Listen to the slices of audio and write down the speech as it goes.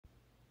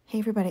Hey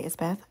everybody, it's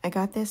Beth. I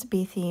got this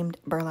bee-themed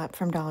burlap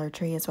from Dollar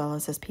Tree as well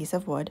as this piece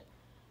of wood.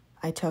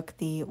 I took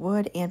the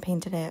wood and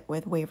painted it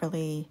with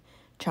Waverly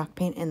chalk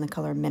paint in the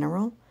color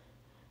Mineral.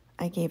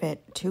 I gave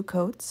it 2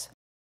 coats.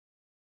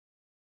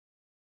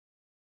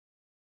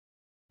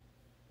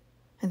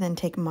 And then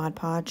take Mod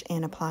Podge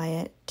and apply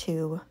it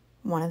to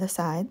one of the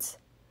sides.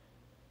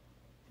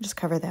 Just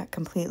cover that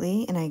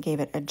completely, and I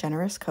gave it a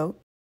generous coat.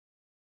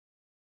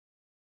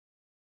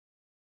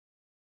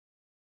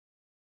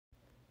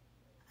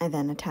 I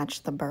then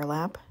attached the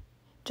burlap,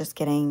 just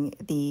getting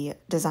the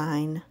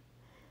design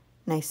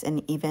nice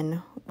and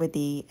even with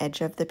the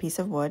edge of the piece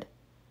of wood,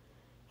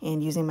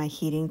 and using my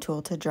heating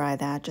tool to dry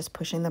that, just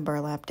pushing the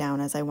burlap down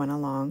as I went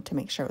along to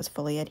make sure it was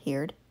fully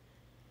adhered.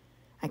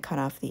 I cut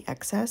off the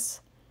excess,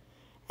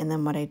 and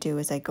then what I do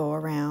is I go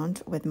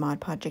around with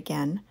Mod Podge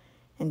again,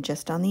 and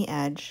just on the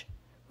edge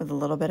with a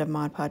little bit of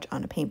Mod Podge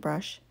on a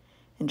paintbrush,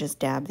 and just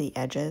dab the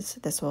edges.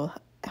 This will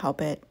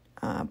help it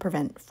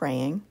prevent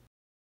fraying.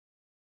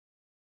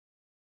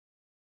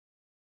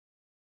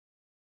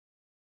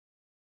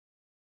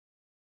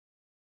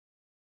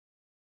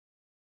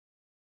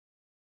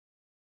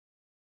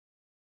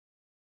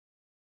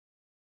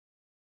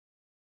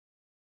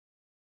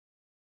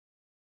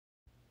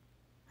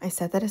 I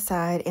set that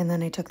aside, and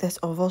then I took this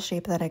oval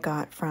shape that I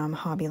got from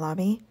Hobby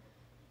Lobby,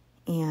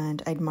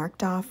 and I'd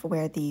marked off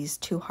where these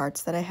 2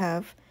 hearts that I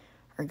have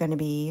are going to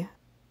be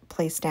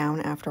placed down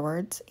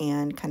afterwards,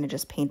 and kind of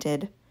just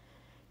painted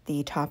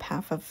the top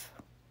half of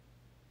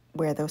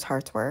where those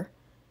hearts were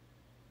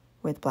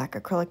with black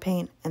acrylic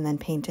paint, and then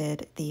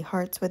painted the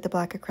hearts with the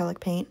black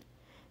acrylic paint.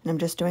 And I'm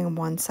just doing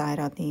one side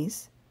on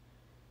these.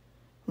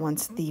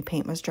 Once the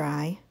paint was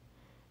dry,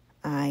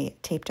 I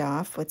taped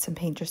off with some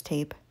painter's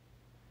tape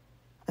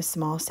a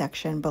small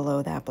section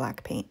below that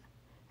black paint,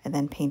 and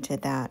then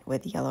painted that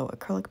with yellow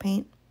acrylic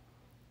paint.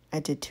 I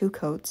did 2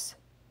 coats,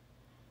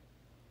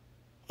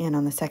 and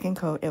on the second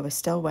coat it was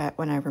still wet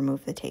when I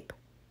removed the tape.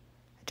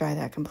 I dry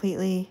that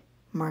completely,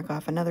 mark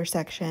off another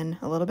section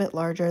a little bit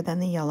larger than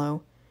the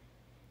yellow,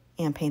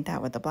 and paint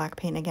that with the black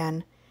paint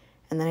again,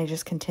 and then I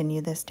just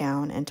continue this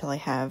down until I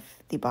have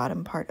the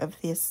bottom part of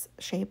this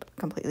shape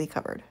completely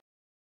covered.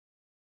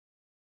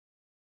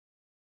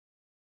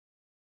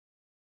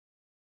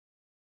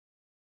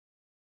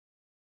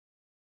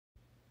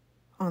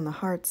 On the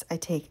hearts, I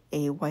take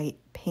a white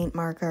paint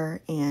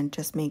marker and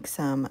just make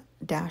some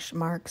dash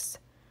marks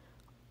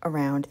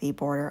around the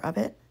border of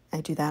it.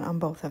 I do that on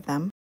both of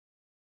them.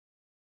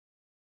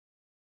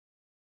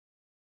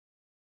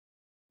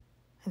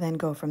 I then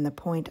go from the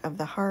point of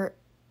the heart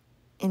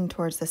in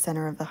towards the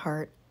center of the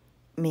heart,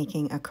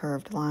 making a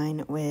curved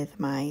line with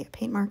my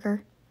paint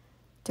marker,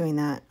 doing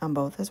that on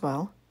both as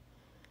well.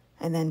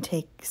 And then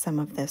take some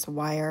of this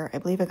wire, I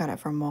believe I got it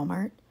from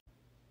Walmart.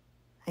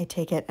 I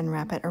take it and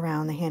wrap it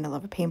around the handle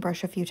of a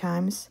paintbrush a few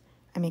times.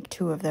 I make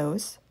 2 of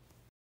those.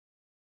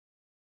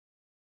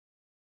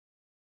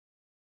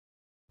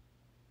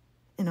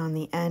 And on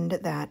the end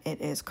that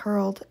it is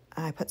curled,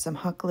 I put some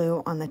hot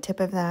glue on the tip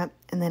of that,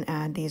 and then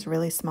add these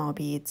really small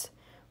beads,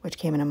 which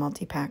came in a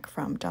multi-pack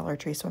from Dollar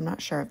Tree, so I'm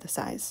not sure of the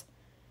size.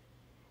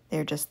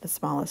 They're just the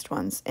smallest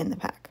ones in the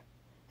pack.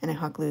 And I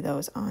hot glue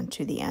those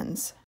onto the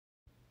ends.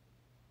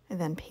 And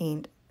then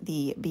paint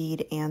the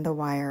bead and the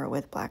wire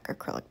with black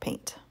acrylic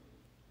paint.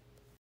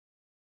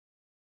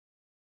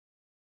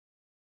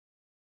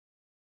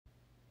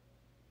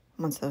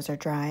 Once those are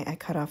dry, I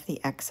cut off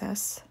the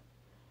excess,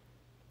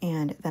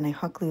 and then I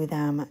hot glue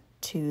them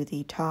to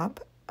the top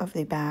of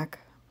the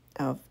back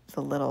of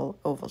the little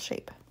oval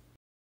shape.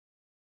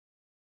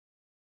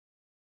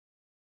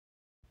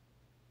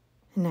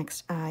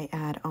 Next, I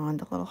add on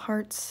the little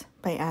hearts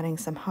by adding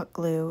some hot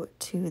glue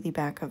to the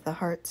back of the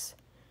hearts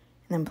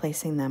and then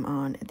placing them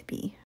on the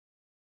bee.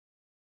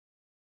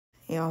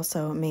 I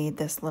also made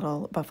this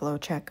little buffalo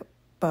check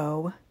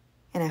bow,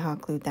 and I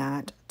hot glued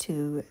that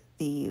to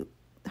the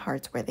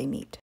hearts where they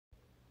meet.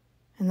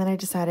 And then I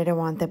decided I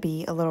want the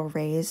bee a little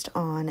raised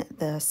on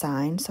the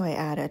sign, so I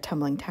add a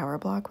tumbling tower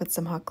block with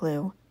some hot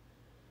glue,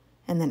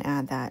 and then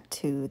add that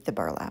to the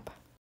burlap.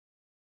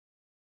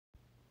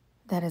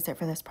 That is it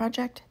for this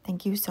project.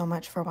 Thank you so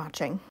much for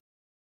watching.